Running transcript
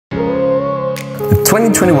The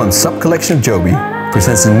 2021 SUP collection of Jobe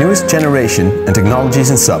presents the newest generation and technologies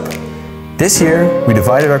in SUP. This year, we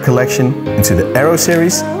divided our collection into the Aero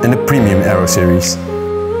series and the Premium Aero series.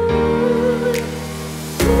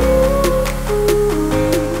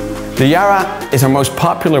 The Yarra is our most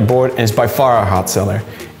popular board and is by far our hot seller.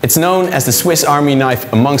 It's known as the Swiss Army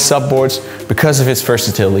knife among SUP boards because of its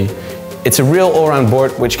versatility. It's a real all-round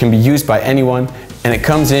board which can be used by anyone, and it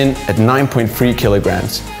comes in at 9.3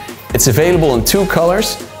 kilograms. It's available in two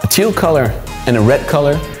colors, a teal color and a red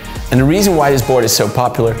color. And the reason why this board is so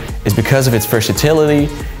popular is because of its versatility,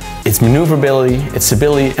 its maneuverability, its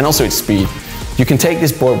stability, and also its speed. You can take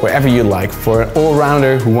this board wherever you like. For an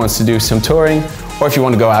all-rounder who wants to do some touring, or if you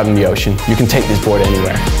want to go out in the ocean, you can take this board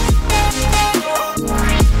anywhere.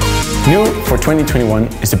 New for 2021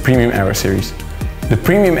 is the Premium Aero series. The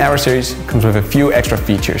Premium Aero series comes with a few extra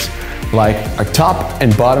features, like our top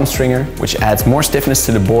and bottom stringer, which adds more stiffness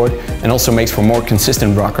to the board and also makes for more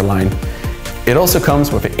consistent rocker line. It also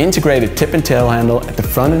comes with an integrated tip and tail handle at the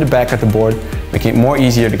front and the back of the board, making it more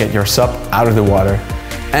easier to get your SUP out of the water.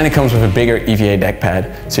 And it comes with a bigger EVA deck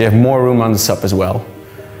pad, so you have more room on the SUP as well.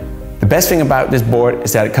 The best thing about this board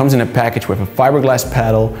is that it comes in a package with a fiberglass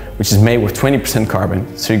paddle, which is made with 20%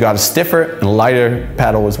 carbon, so you got a stiffer and lighter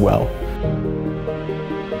paddle as well.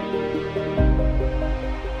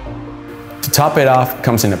 To top it off, it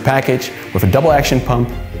comes in a package with a double action pump,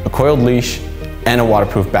 a coiled leash, and a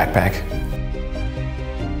waterproof backpack.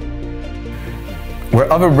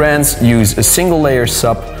 Where other brands use a single layer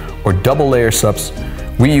SUP or double layer SUPs,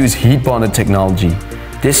 we use heat bonded technology.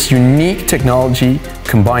 This unique technology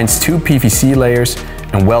combines two PVC layers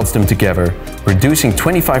and welds them together, reducing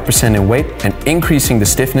 25% in weight and increasing the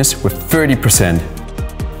stiffness with 30%.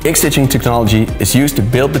 X-stitching technology is used to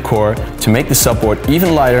build the core to make the SUP board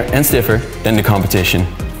even lighter and stiffer than the competition.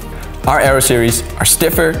 Our Aero series are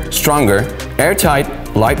stiffer, stronger,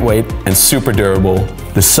 airtight, lightweight, and super durable.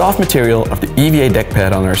 The soft material of the EVA deck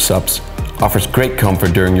pad on our SUPs offers great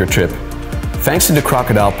comfort during your trip. Thanks to the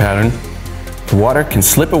crocodile pattern, the water can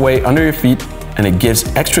slip away under your feet and it gives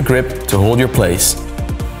extra grip to hold your place.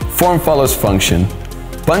 Form follows function.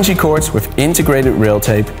 Bungee cords with integrated rail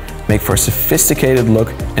tape make for a sophisticated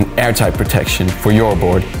look and airtight protection for your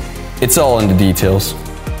board. It's all in the details.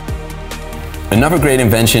 Another great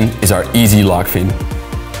invention is our easy lock fin.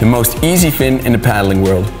 The most easy fin in the paddling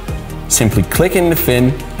world. Simply click in the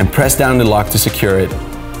fin and press down the lock to secure it.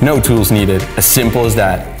 No tools needed, as simple as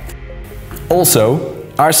that. Also,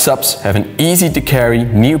 our SUPs have an easy to carry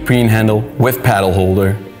neoprene handle with paddle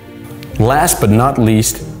holder. Last but not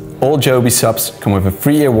least, all Jobe SUPs come with a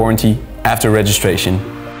 3-year warranty after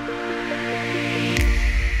registration.